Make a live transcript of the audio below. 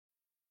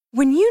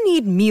When you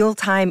need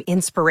mealtime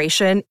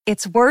inspiration,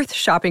 it's worth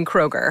shopping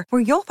Kroger,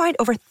 where you'll find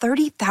over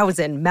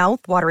 30,000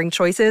 mouth-watering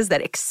choices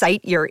that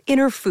excite your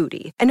inner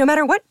foodie. And no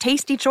matter what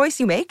tasty choice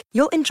you make,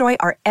 you'll enjoy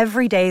our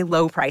everyday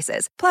low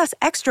prices, plus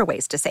extra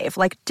ways to save,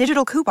 like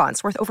digital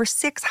coupons worth over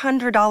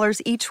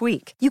 $600 each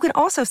week. You can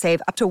also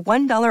save up to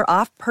 $1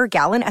 off per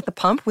gallon at the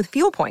pump with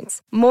fuel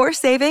points. More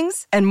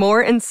savings and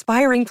more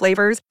inspiring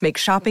flavors make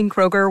shopping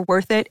Kroger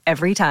worth it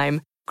every time.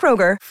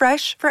 Kroger,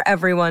 fresh for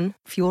everyone.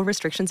 Fuel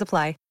restrictions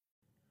apply.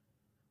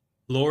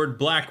 Lord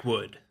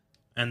Blackwood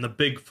and the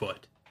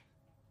Bigfoot.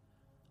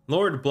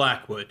 Lord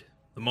Blackwood,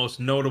 the most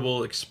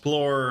notable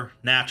explorer,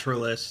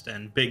 naturalist,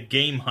 and big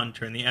game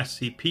hunter in the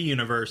SCP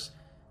universe,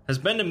 has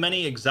been to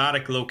many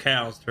exotic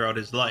locales throughout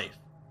his life.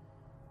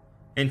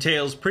 In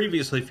tales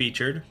previously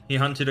featured, he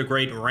hunted a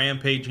great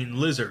rampaging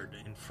lizard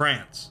in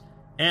France,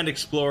 and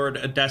explored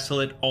a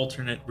desolate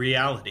alternate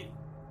reality.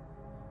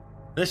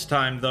 This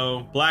time,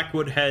 though,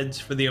 Blackwood heads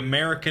for the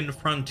American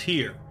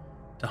frontier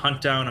to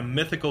hunt down a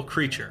mythical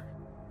creature,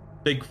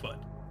 Bigfoot.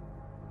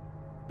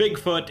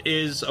 Bigfoot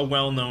is a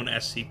well-known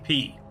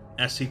SCP,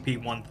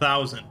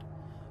 SCP-1000,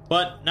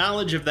 but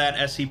knowledge of that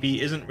SCP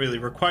isn't really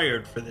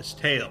required for this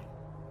tale.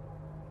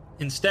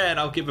 Instead,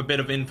 I'll give a bit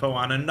of info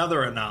on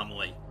another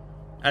anomaly,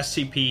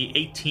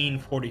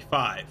 SCP-1845.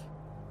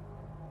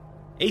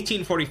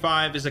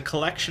 1845 is a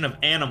collection of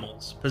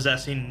animals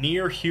possessing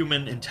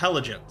near-human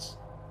intelligence,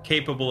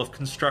 capable of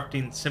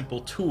constructing simple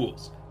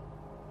tools,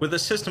 with a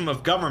system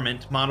of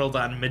government modeled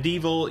on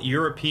medieval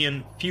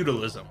European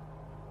feudalism.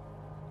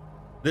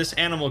 This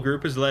animal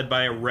group is led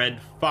by a red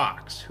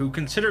fox, who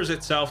considers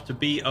itself to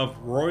be of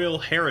royal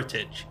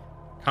heritage,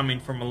 coming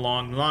from a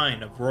long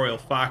line of royal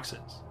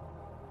foxes.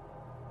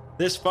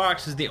 This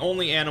fox is the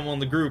only animal in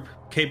the group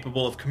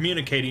capable of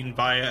communicating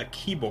via a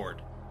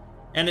keyboard,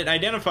 and it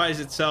identifies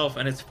itself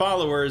and its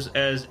followers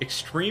as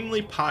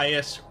extremely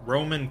pious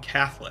Roman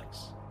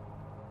Catholics.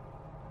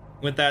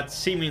 With that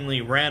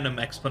seemingly random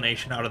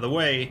explanation out of the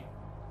way,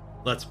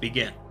 let's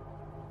begin.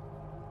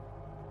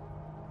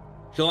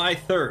 July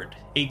 3rd,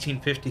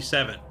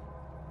 1857. It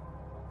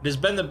has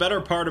been the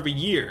better part of a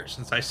year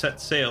since I set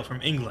sail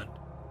from England.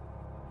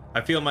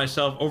 I feel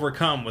myself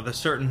overcome with a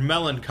certain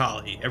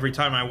melancholy every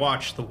time I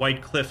watch the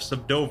white cliffs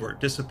of Dover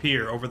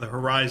disappear over the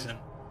horizon,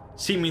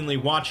 seemingly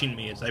watching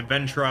me as I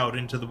venture out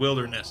into the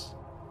wilderness.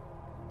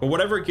 But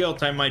whatever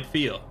guilt I might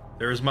feel,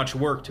 there is much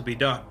work to be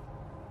done.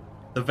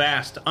 The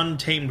vast,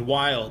 untamed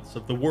wilds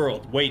of the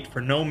world wait for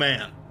no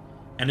man,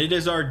 and it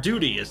is our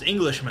duty as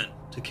Englishmen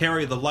to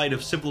carry the light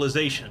of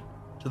civilization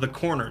to the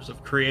corners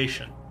of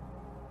creation.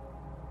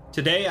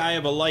 Today I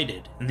have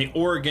alighted in the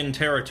Oregon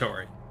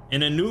Territory,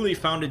 in a newly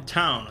founded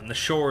town on the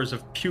shores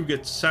of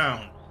Puget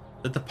Sound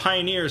that the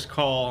pioneers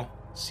call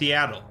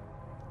Seattle.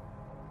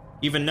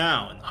 Even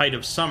now, in the height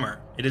of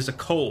summer, it is a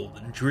cold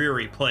and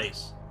dreary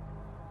place.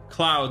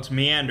 Clouds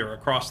meander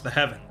across the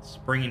heavens,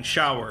 bringing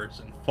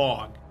showers and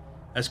fog,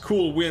 as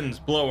cool winds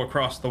blow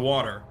across the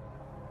water,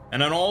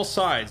 and on all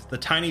sides the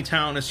tiny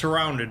town is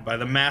surrounded by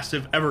the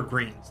massive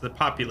evergreens that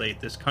populate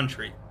this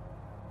country.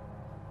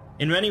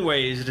 In many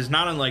ways, it is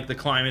not unlike the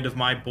climate of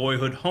my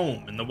boyhood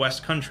home in the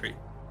West Country,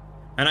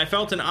 and I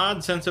felt an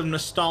odd sense of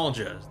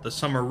nostalgia as the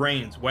summer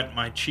rains wet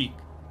my cheek.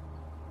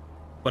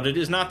 But it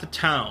is not the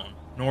town,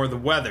 nor the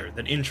weather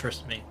that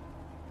interests me.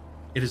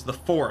 It is the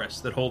forests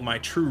that hold my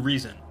true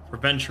reason for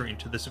venturing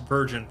to this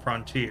virgin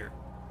frontier.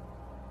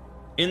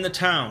 In the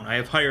town, I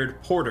have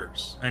hired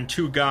porters and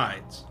 2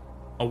 guides,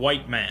 a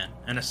white man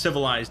and a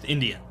civilized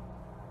Indian.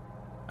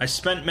 I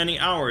spent many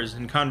hours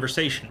in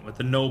conversation with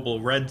the noble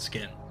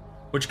redskin,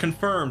 which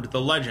confirmed the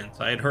legends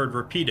I had heard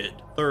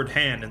repeated third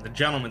hand in the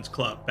Gentlemen's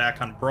Club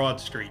back on Broad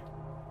Street.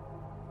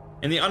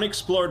 In the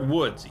unexplored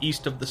woods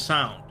east of the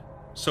Sound,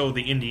 so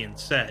the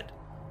Indians said,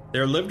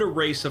 there lived a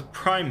race of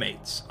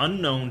primates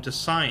unknown to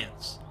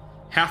science,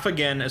 half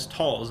again as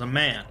tall as a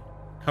man,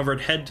 covered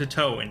head to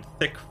toe in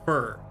thick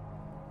fur,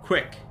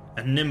 quick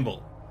and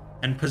nimble,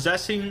 and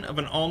possessing of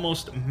an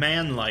almost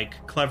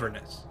man-like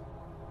cleverness.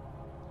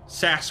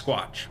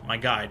 Sasquatch, my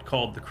guide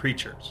called the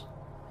creatures,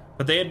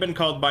 but they had been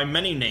called by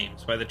many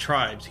names by the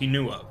tribes he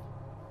knew of.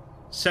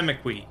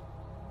 Semiqui,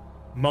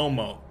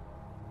 Momo,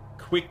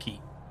 Quickie,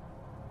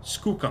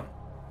 Skookum,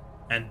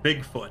 and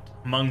Bigfoot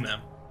among them.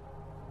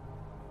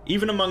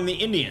 Even among the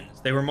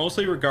Indians, they were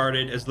mostly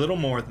regarded as little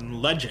more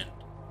than legend,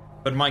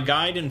 but my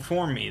guide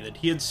informed me that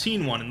he had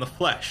seen one in the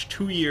flesh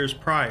 2 years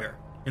prior,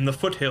 in the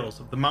foothills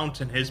of the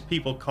mountain his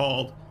people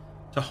called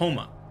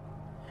Tahoma,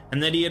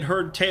 and that he had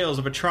heard tales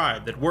of a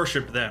tribe that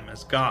worshipped them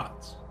as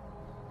gods.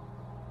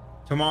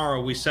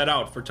 Tomorrow we set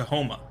out for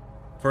Tahoma,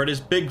 for it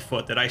is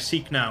Bigfoot that I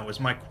seek now as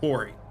my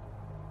quarry.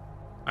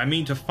 I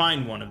mean to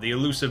find one of the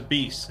elusive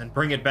beasts and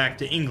bring it back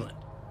to England,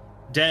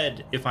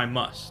 dead if I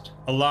must,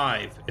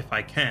 alive if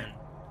I can.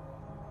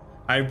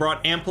 I have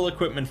brought ample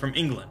equipment from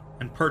England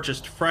and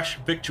purchased fresh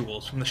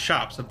victuals from the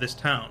shops of this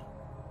town.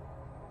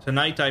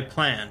 Tonight I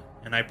plan,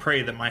 and I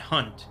pray that my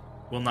hunt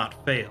will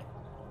not fail.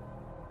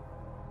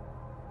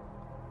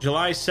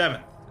 July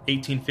 7th,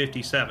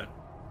 1857.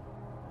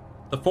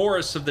 The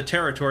forests of the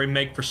territory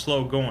make for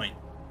slow going.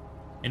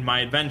 In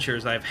my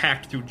adventures, I have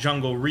hacked through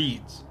jungle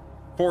reeds,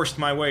 forced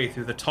my way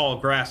through the tall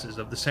grasses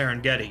of the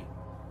Serengeti,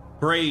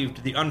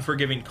 braved the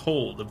unforgiving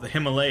cold of the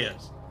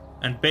Himalayas,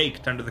 and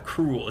baked under the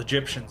cruel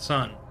Egyptian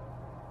sun.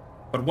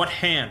 But what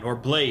hand or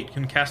blade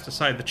can cast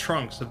aside the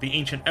trunks of the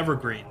ancient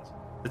evergreens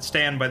that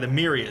stand by the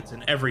myriads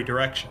in every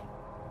direction?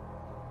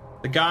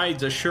 The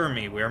guides assure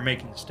me we are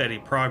making steady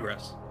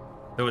progress,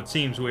 though it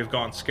seems we have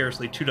gone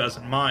scarcely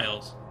 24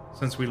 miles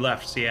since we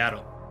left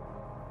Seattle.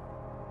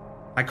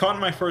 I caught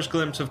my first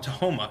glimpse of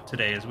Tahoma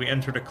today as we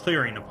entered a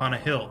clearing upon a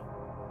hill,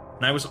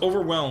 and I was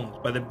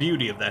overwhelmed by the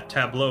beauty of that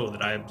tableau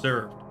that I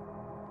observed.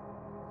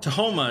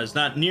 Tahoma is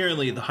not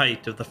nearly the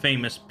height of the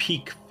famous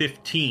Peak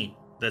 15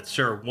 that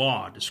Sir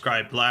Waugh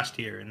described last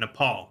year in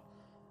Nepal,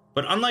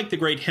 but unlike the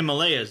great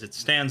Himalayas, it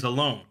stands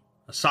alone,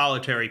 a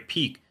solitary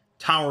peak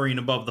towering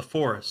above the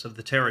forests of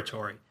the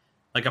territory,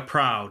 like a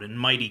proud and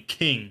mighty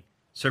king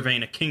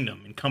surveying a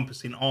kingdom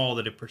encompassing all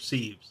that it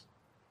perceives.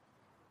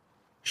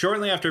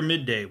 Shortly after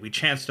midday, we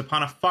chanced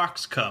upon a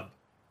fox cub,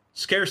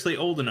 scarcely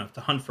old enough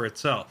to hunt for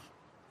itself,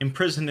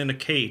 imprisoned in a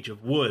cage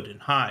of wood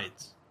and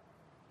hides.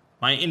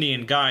 My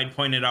Indian guide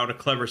pointed out a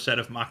clever set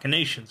of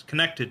machinations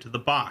connected to the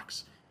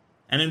box,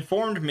 and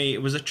informed me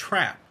it was a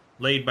trap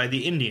laid by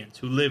the Indians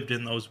who lived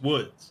in those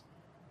woods,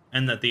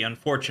 and that the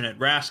unfortunate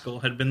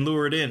rascal had been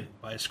lured in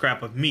by a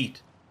scrap of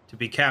meat to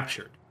be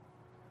captured.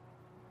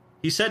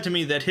 He said to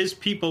me that his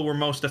people were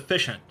most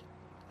efficient.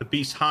 The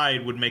beast's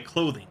hide would make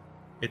clothing,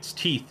 its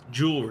teeth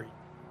jewelry,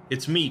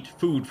 its meat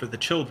food for the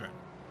children,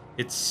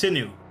 its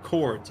sinew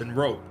cords and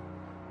rope.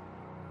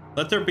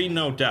 Let there be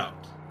no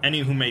doubt,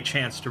 any who may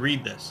chance to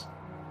read this,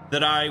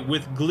 that I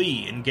with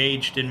glee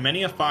engaged in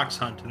many a fox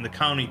hunt in the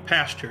county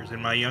pastures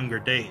in my younger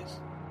days.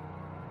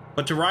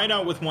 But to ride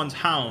out with one's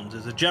hounds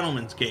is a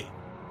gentleman's game.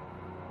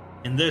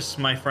 In this,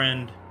 my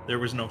friend, there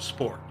was no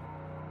sport.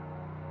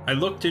 I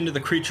looked into the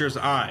creature's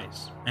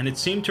eyes, and it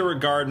seemed to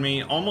regard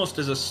me almost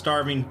as a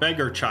starving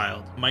beggar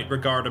child might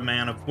regard a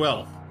man of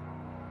wealth,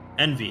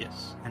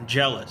 envious and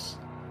jealous,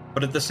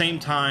 but at the same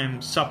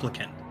time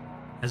supplicant,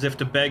 as if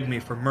to beg me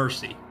for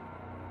mercy.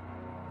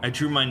 I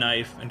drew my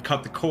knife and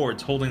cut the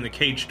cords holding the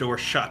cage door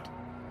shut,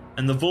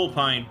 and the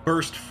vulpine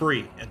burst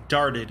free and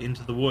darted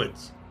into the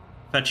woods,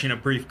 fetching a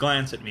brief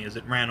glance at me as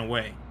it ran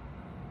away.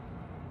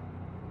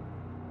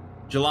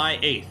 July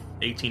 8th,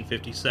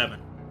 1857.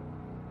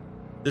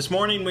 This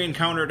morning we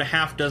encountered a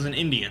half-dozen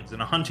Indians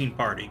in a hunting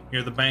party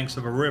near the banks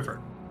of a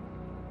river.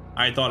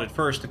 I had thought at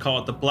first to call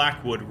it the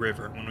Blackwood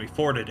River when we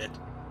forded it,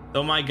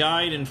 though my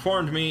guide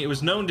informed me it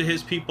was known to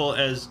his people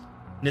as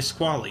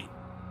Nisqually.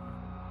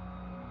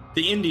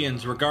 The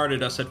Indians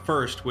regarded us at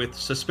first with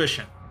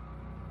suspicion.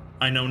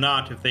 I know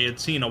not if they had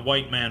seen a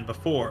white man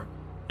before,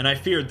 and I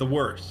feared the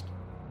worst.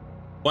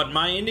 But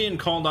my Indian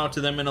called out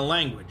to them in a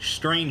language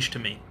strange to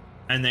me,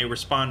 and they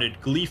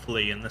responded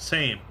gleefully in the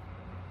same.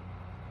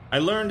 I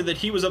learned that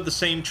he was of the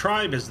same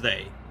tribe as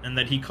they, and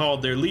that he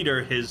called their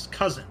leader his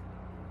cousin,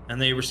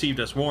 and they received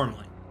us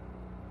warmly.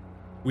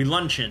 We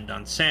luncheoned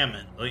on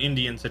salmon the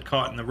Indians had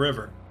caught in the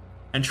river,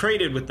 and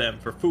traded with them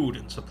for food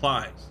and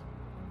supplies.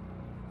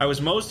 I was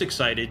most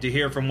excited to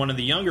hear from one of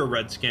the younger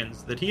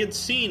Redskins that he had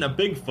seen a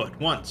Bigfoot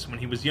once when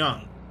he was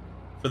young,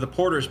 for the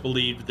porters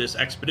believed this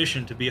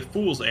expedition to be a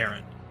fool's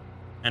errand,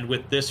 and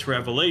with this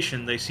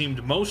revelation they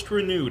seemed most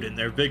renewed in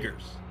their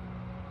vigors.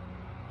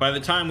 By the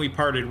time we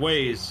parted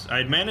ways, I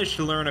had managed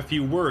to learn a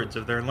few words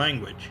of their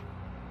language.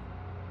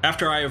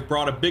 After I have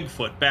brought a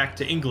Bigfoot back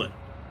to England,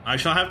 I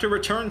shall have to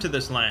return to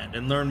this land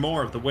and learn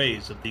more of the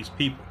ways of these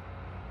people.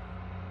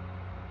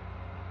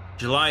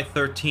 July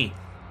 13th,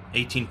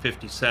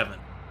 1857.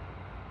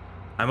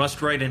 I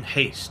must write in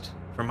haste,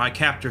 for my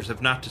captors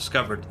have not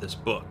discovered this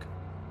book.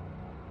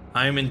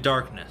 I am in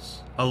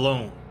darkness,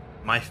 alone,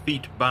 my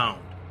feet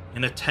bound,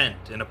 in a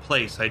tent in a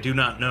place I do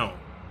not know,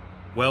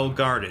 well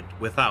guarded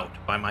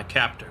without by my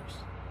captors.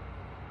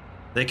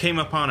 They came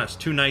upon us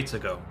 2 nights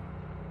ago.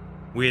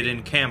 We had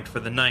encamped for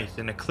the night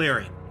in a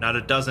clearing not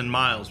a dozen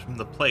miles from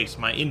the place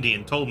my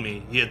Indian told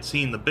me he had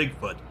seen the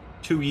Bigfoot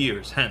 2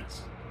 years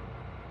hence.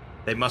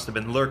 They must have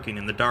been lurking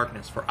in the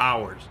darkness for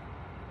hours,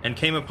 and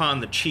came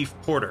upon the chief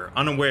porter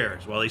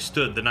unawares while he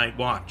stood the night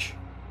watch.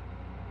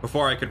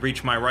 Before I could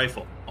reach my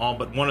rifle, all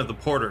but one of the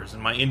porters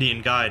and my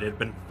Indian guide had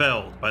been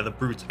felled by the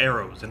brute's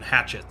arrows and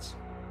hatchets.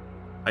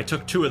 I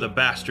took 2 of the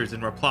bastards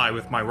in reply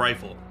with my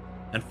rifle,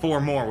 and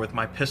 4 more with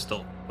my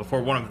pistol,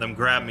 before one of them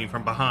grabbed me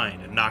from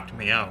behind and knocked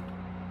me out.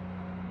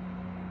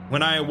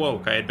 When I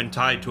awoke, I had been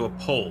tied to a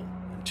pole,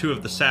 and 2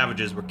 of the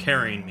savages were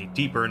carrying me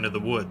deeper into the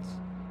woods.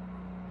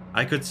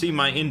 I could see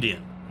my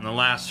Indian and the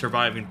last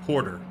surviving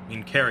porter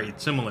being carried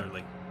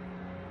similarly.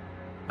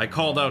 I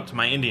called out to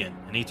my Indian,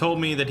 and he told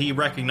me that he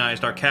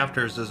recognized our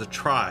captors as a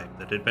tribe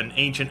that had been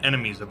ancient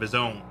enemies of his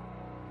own.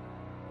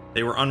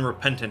 They were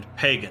unrepentant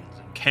pagans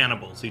and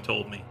cannibals, he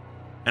told me,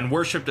 and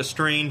worshipped a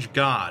strange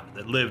god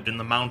that lived in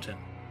the mountain.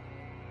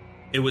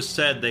 It was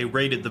said they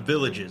raided the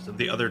villages of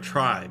the other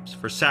tribes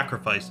for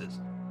sacrifices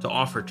to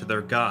offer to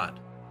their god.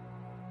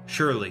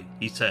 Surely,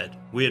 he said,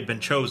 we had been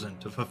chosen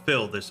to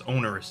fulfill this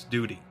onerous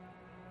duty.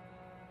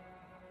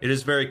 It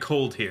is very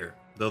cold here,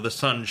 though the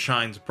sun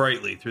shines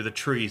brightly through the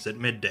trees at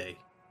midday.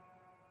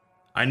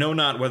 I know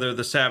not whether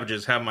the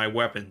savages have my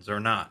weapons or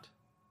not.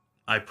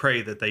 I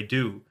pray that they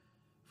do,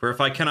 for if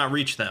I cannot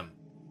reach them,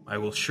 I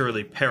will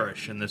surely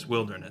perish in this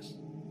wilderness.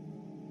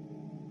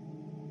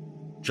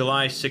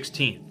 July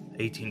 16th,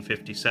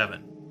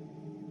 1857.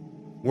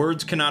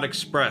 Words cannot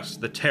express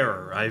the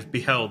terror I have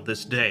beheld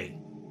this day.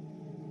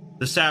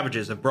 The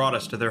savages have brought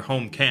us to their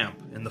home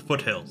camp in the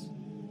foothills.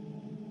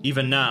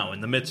 Even now,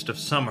 in the midst of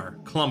summer,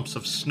 clumps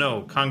of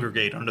snow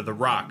congregate under the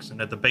rocks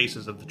and at the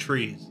bases of the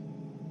trees.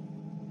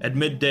 At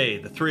midday,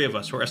 the three of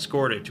us were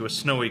escorted to a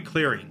snowy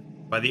clearing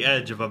by the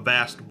edge of a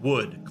vast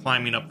wood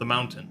climbing up the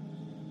mountain.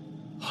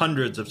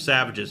 Hundreds of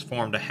savages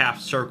formed a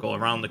half circle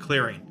around the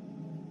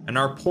clearing, and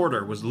our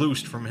porter was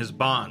loosed from his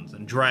bonds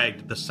and dragged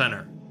to the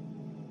center.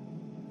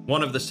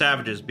 One of the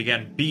savages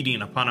began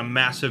beating upon a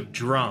massive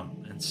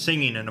drum and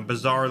singing in a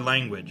bizarre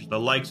language, the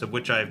likes of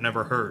which I have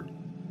never heard.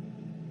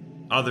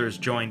 Others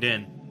joined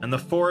in, and the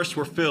forests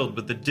were filled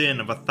with the din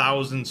of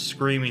 1,000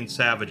 screaming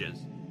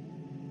savages.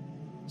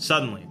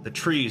 Suddenly, the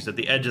trees at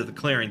the edge of the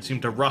clearing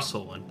seemed to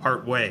rustle and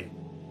part way,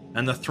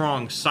 and the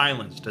throng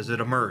silenced as it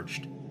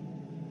emerged.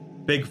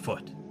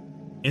 Bigfoot,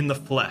 in the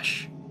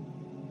flesh.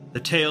 The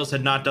tales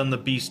had not done the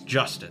beast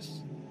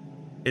justice.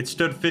 It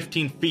stood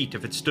 15 feet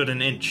if it stood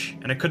an inch,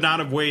 and it could not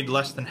have weighed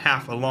less than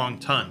half a long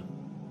ton.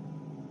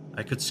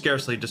 I could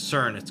scarcely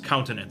discern its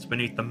countenance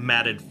beneath the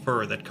matted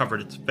fur that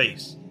covered its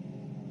face.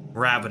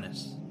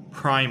 Ravenous,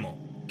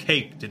 primal,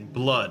 caked in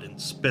blood and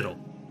spittle.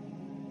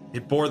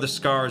 It bore the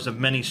scars of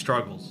many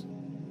struggles,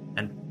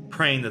 and,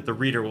 praying that the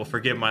reader will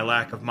forgive my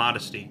lack of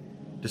modesty,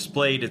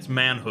 displayed its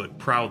manhood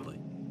proudly.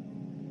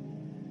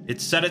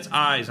 It set its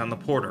eyes on the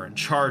porter and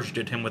charged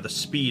at him with a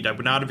speed I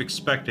would not have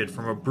expected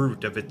from a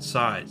brute of its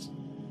size.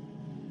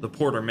 The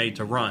porter made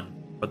to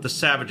run, but the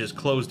savages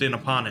closed in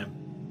upon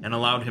him and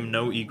allowed him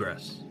no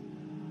egress.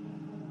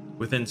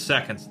 Within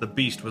seconds, the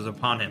beast was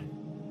upon him.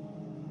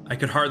 I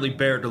could hardly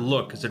bear to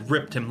look as it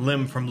ripped him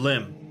limb from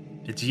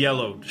limb, its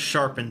yellowed,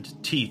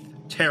 sharpened teeth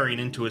tearing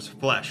into his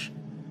flesh,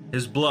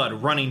 his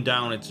blood running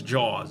down its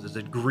jaws as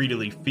it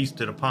greedily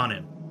feasted upon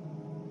him.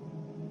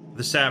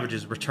 The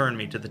savages returned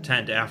me to the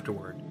tent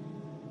afterward.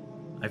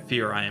 I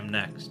fear I am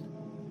next.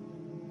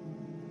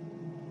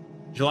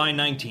 July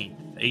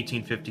 19th,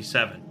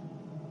 1857.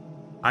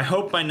 I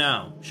hope by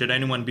now, should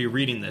anyone be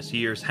reading this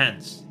years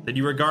hence, that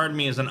you regard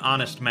me as an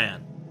honest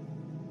man.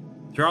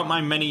 Throughout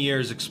my many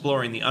years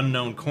exploring the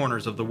unknown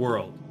corners of the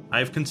world, I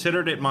have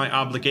considered it my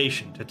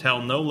obligation to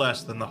tell no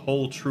less than the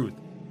whole truth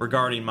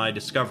regarding my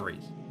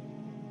discoveries,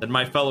 that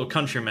my fellow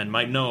countrymen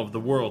might know of the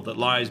world that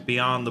lies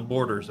beyond the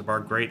borders of our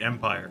great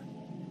empire,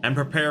 and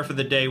prepare for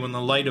the day when the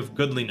light of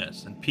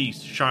goodliness and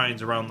peace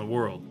shines around the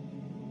world.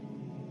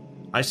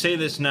 I say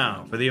this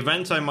now, for the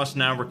events I must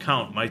now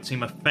recount might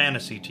seem a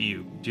fantasy to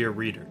you, dear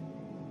reader.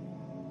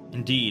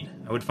 Indeed,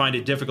 I would find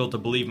it difficult to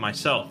believe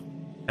myself,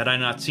 had I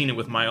not seen it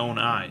with my own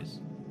eyes.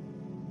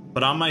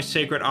 But on my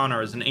sacred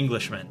honor as an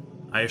Englishman,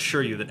 I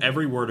assure you that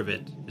every word of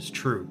it is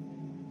true.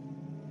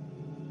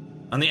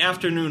 On the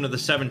afternoon of the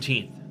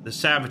 17th, the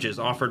savages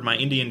offered my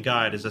Indian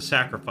guide as a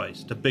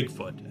sacrifice to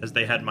Bigfoot as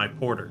they had my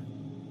porter.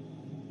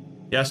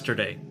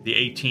 Yesterday, the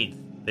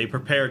 18th, they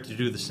prepared to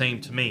do the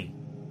same to me.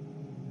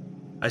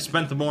 I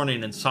spent the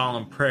morning in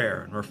solemn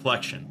prayer and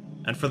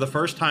reflection, and for the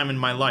first time in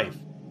my life,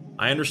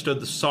 I understood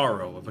the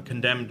sorrow of a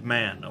condemned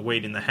man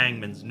awaiting the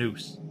hangman's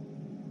noose.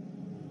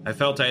 I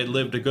felt I had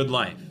lived a good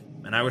life,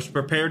 and I was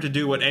prepared to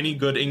do what any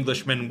good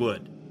Englishman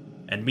would,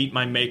 and meet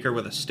my Maker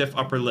with a stiff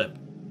upper lip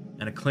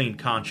and a clean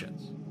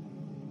conscience.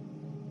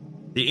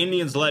 The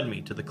Indians led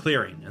me to the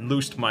clearing and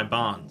loosed my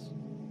bonds.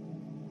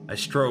 I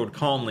strode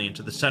calmly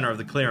into the center of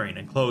the clearing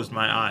and closed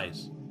my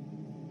eyes.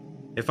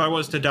 If I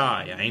was to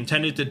die, I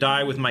intended to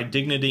die with my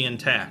dignity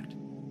intact.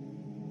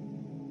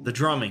 The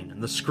drumming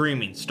and the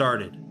screaming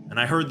started, and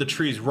I heard the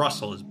trees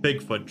rustle as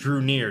Bigfoot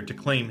drew near to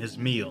claim his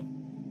meal.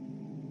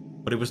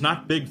 But it was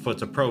not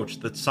Bigfoot's approach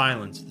that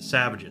silenced the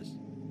savages.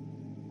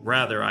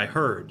 Rather, I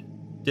heard,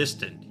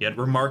 distant yet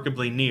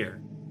remarkably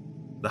near,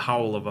 the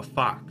howl of a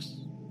fox.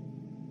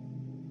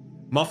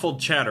 Muffled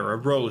chatter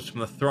arose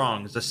from the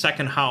throng as a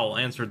second howl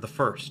answered the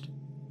first.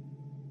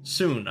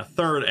 Soon a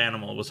third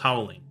animal was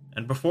howling,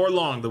 and before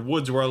long the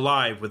woods were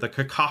alive with a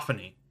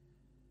cacophony.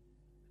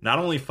 Not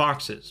only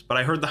foxes, but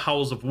I heard the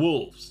howls of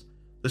wolves,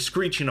 the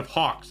screeching of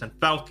hawks and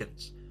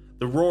falcons,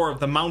 the roar of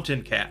the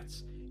mountain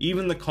cats,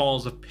 even the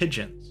calls of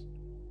pigeons.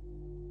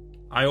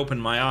 I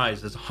opened my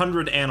eyes as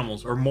 100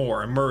 animals or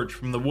more emerged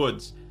from the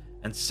woods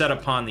and set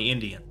upon the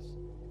Indians.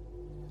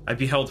 I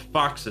beheld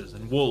foxes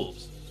and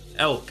wolves,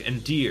 elk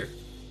and deer,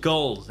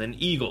 gulls and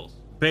eagles,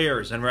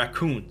 bears and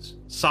raccoons,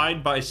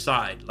 side by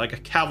side like a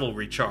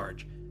cavalry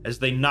charge as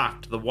they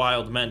knocked the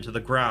wild men to the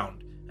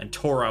ground and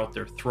tore out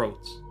their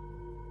throats.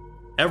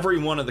 Every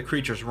one of the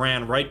creatures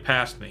ran right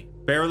past me,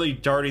 barely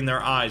darting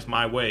their eyes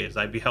my way as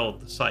I beheld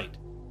the sight.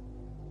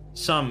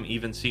 Some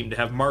even seemed to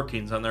have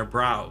markings on their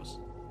brows,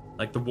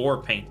 like the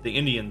war paint the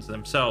Indians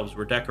themselves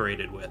were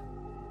decorated with.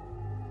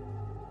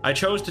 I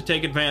chose to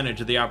take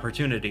advantage of the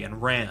opportunity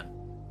and ran.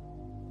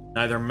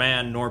 Neither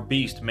man nor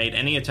beast made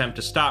any attempt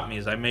to stop me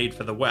as I made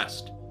for the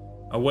west,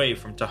 away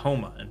from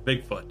Tahoma and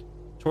Bigfoot,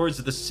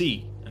 towards the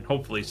sea and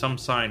hopefully some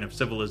sign of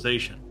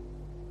civilization.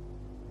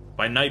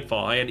 By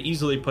nightfall, I had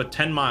easily put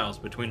 10 miles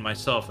between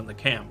myself and the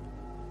camp,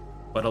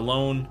 but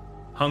alone,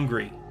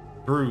 hungry,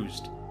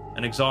 bruised,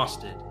 and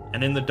exhausted,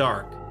 and in the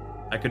dark,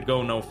 I could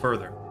go no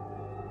further,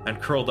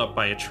 and curled up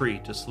by a tree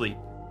to sleep.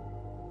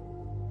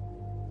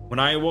 When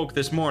I awoke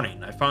this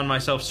morning, I found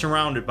myself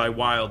surrounded by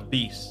wild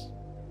beasts.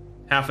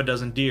 Half a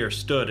dozen deer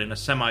stood in a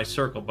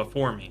semicircle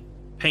before me,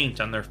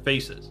 paint on their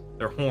faces,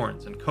 their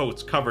horns and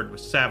coats covered with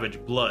savage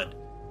blood,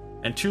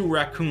 and 2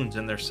 raccoons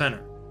in their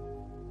center.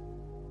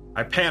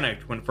 I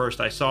panicked when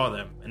first I saw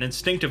them, and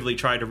instinctively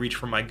tried to reach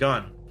for my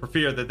gun, for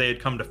fear that they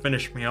had come to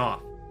finish me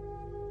off.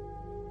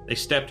 They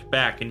stepped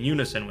back in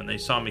unison when they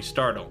saw me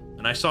startle,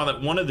 and I saw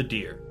that one of the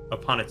deer,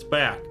 upon its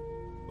back,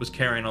 was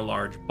carrying a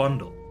large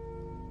bundle.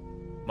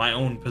 My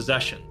own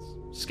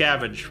possessions,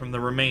 scavenged from the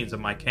remains of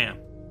my camp.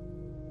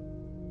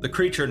 The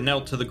creature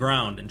knelt to the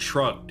ground and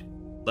shrugged,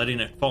 letting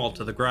it fall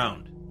to the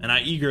ground, and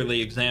I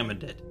eagerly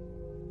examined it.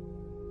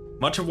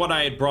 Much of what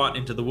I had brought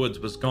into the woods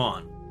was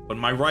gone, but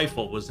my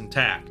rifle was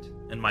intact,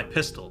 and my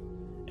pistol,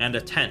 and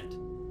a tent,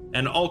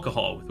 and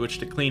alcohol with which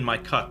to clean my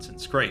cuts and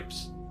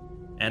scrapes,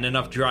 and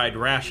enough dried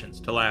rations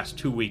to last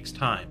 2 weeks'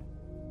 time.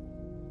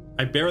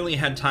 I barely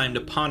had time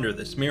to ponder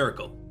this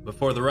miracle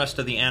before the rest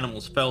of the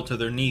animals fell to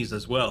their knees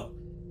as well,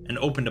 and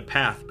opened a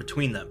path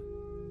between them.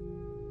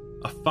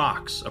 A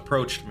fox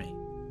approached me,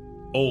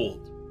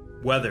 old,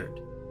 weathered,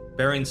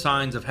 bearing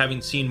signs of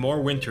having seen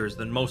more winters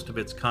than most of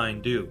its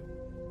kind do.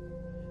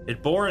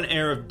 It bore an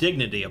air of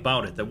dignity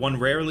about it that one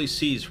rarely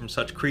sees from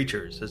such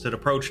creatures as it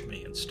approached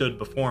me and stood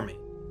before me.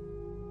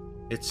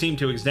 It seemed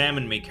to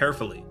examine me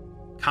carefully,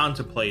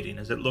 contemplating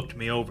as it looked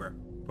me over,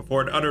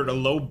 before it uttered a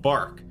low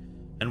bark,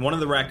 and one of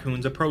the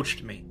raccoons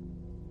approached me.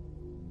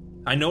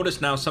 I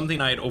noticed now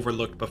something I had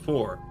overlooked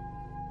before.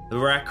 The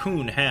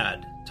raccoon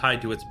had,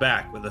 tied to its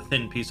back with a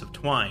thin piece of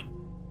twine,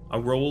 a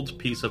rolled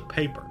piece of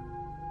paper.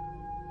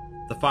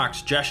 The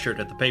fox gestured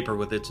at the paper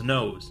with its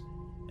nose,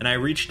 and I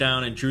reached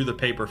down and drew the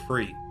paper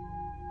free.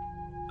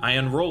 I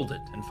unrolled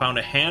it and found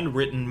a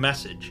handwritten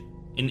message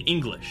in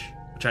English,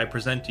 which I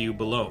present to you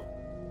below.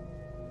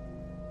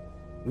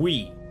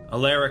 We,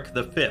 Alaric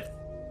V,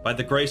 by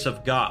the grace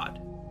of God,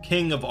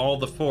 King of all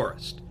the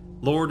forest,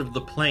 Lord of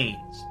the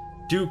plains,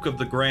 Duke of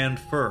the grand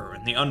fir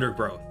and the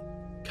undergrowth,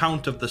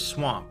 Count of the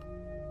swamp,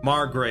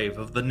 Margrave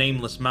of the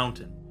nameless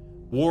mountain,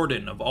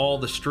 Warden of all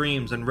the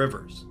streams and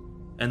rivers,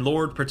 and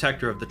Lord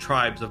Protector of the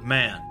tribes of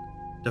man,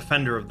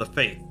 Defender of the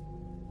faith,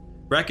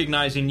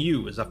 recognizing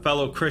you as a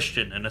fellow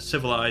Christian and a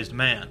civilized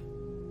man,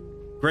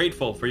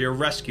 grateful for your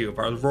rescue of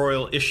our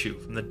royal issue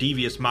from the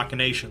devious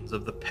machinations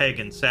of the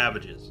pagan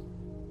savages,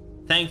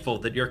 thankful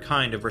that your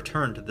kind have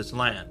returned to this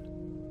land,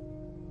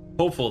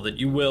 hopeful that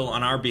you will,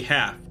 on our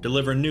behalf,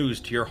 deliver news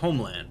to your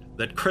homeland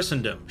that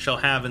Christendom shall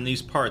have in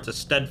these parts a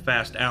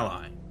steadfast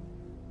ally,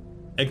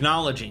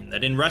 acknowledging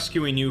that in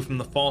rescuing you from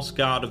the false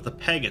god of the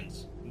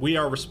pagans, we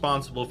are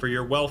responsible for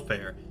your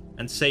welfare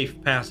and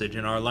safe passage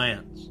in our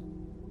lands.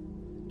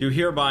 Do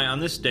hereby on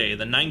this day,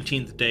 the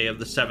 19th day of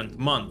the 7th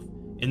month,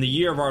 in the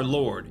year of our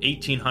Lord,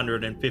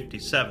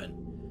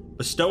 1857,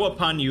 bestow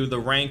upon you the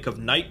rank of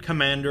Knight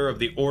Commander of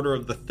the Order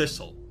of the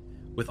Thistle,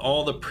 with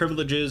all the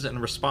privileges and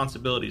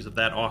responsibilities of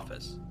that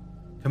office.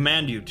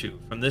 Command you to,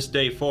 from this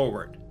day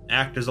forward,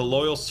 act as a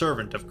loyal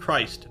servant of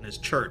Christ and his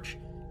Church,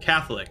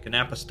 Catholic and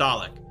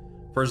Apostolic,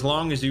 for as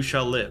long as you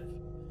shall live,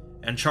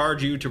 and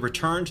charge you to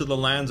return to the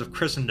lands of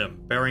Christendom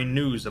bearing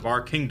news of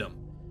our kingdom,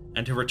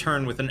 and to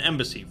return with an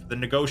embassy for the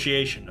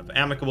negotiation of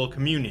amicable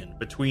communion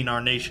between our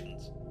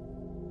nations.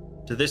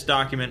 To this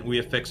document we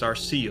affix our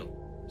seal,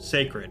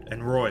 sacred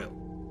and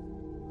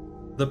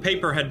royal. The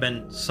paper had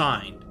been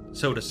signed,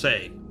 so to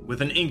say,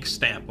 with an ink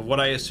stamp of what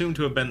I assumed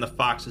to have been the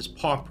fox's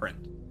paw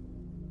print.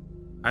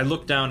 I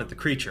looked down at the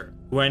creature,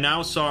 who I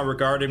now saw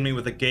regarded me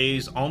with a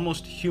gaze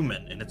almost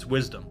human in its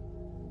wisdom.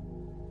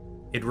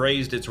 It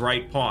raised its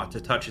right paw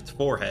to touch its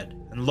forehead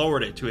and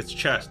lowered it to its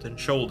chest and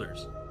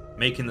shoulders,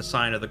 making the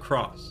sign of the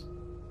cross.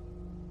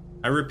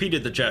 I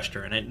repeated the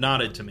gesture, and it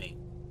nodded to me.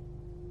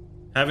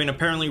 Having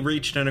apparently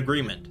reached an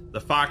agreement,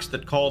 the fox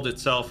that called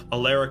itself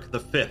Alaric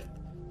V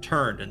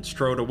turned and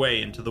strode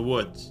away into the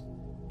woods,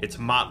 its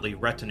motley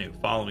retinue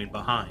following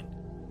behind.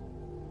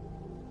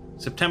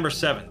 September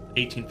 7th,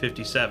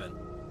 1857.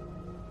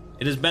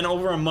 It has been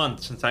over a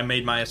month since I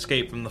made my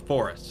escape from the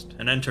forest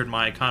and entered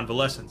my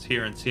convalescence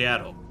here in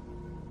Seattle.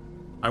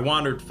 I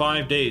wandered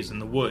 5 days in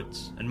the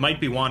woods, and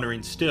might be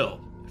wandering still,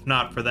 if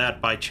not for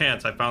that by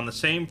chance I found the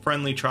same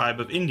friendly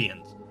tribe of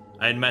Indians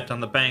I had met on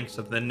the banks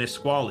of the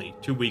Nisqually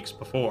 2 weeks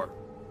before.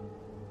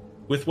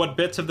 With what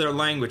bits of their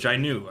language I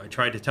knew, I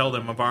tried to tell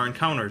them of our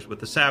encounters with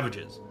the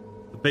savages,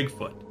 the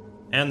Bigfoot,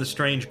 and the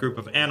strange group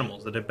of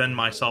animals that had been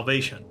my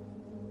salvation.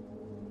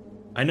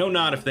 I know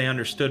not if they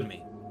understood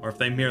me, or if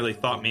they merely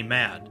thought me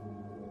mad,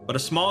 but a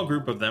small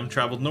group of them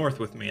traveled north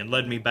with me and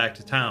led me back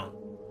to town,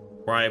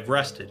 where I have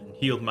rested and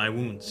healed my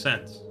wounds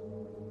since.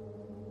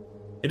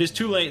 It is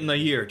too late in the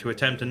year to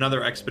attempt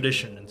another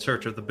expedition in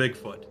search of the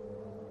Bigfoot.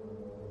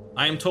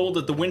 I am told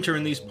that the winter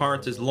in these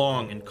parts is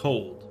long and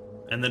cold,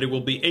 and that it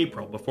will be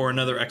April before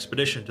another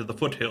expedition to the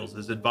foothills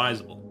is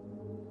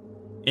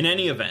advisable. In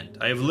any event,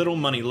 I have little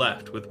money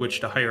left with which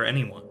to hire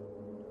anyone.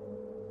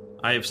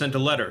 I have sent a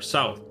letter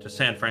south to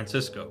San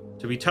Francisco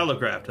to be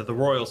telegraphed to the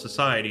Royal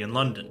Society in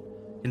London,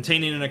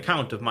 containing an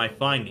account of my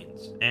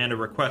findings and a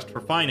request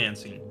for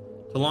financing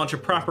to launch a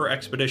proper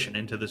expedition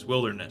into this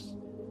wilderness,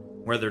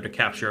 whether to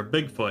capture a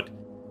Bigfoot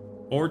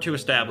or to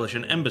establish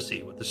an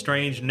embassy with the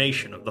strange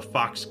nation of the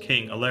Fox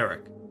King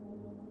Alaric.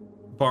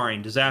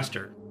 Barring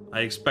disaster, I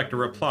expect a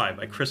reply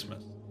by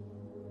Christmas.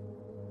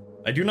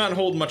 I do not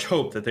hold much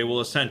hope that they will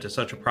assent to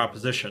such a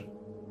proposition.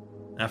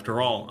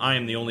 After all, I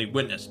am the only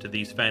witness to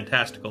these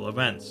fantastical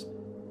events,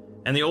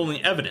 and the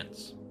only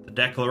evidence, the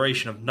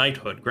declaration of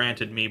knighthood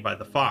granted me by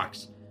the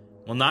Fox,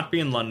 will not be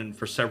in London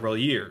for several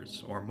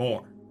years or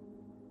more.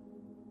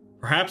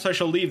 Perhaps I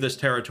shall leave this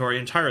territory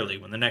entirely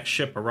when the next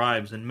ship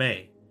arrives in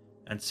May,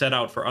 and set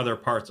out for other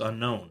parts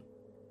unknown.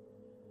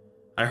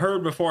 I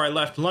heard before I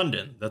left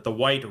London that the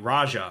White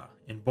Rajah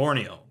in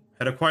Borneo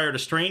had acquired a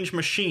strange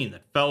machine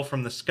that fell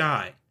from the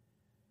sky.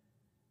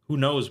 Who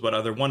knows what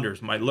other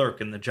wonders might lurk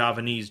in the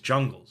Javanese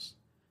jungles,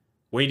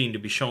 waiting to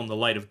be shown the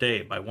light of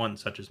day by one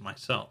such as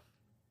myself.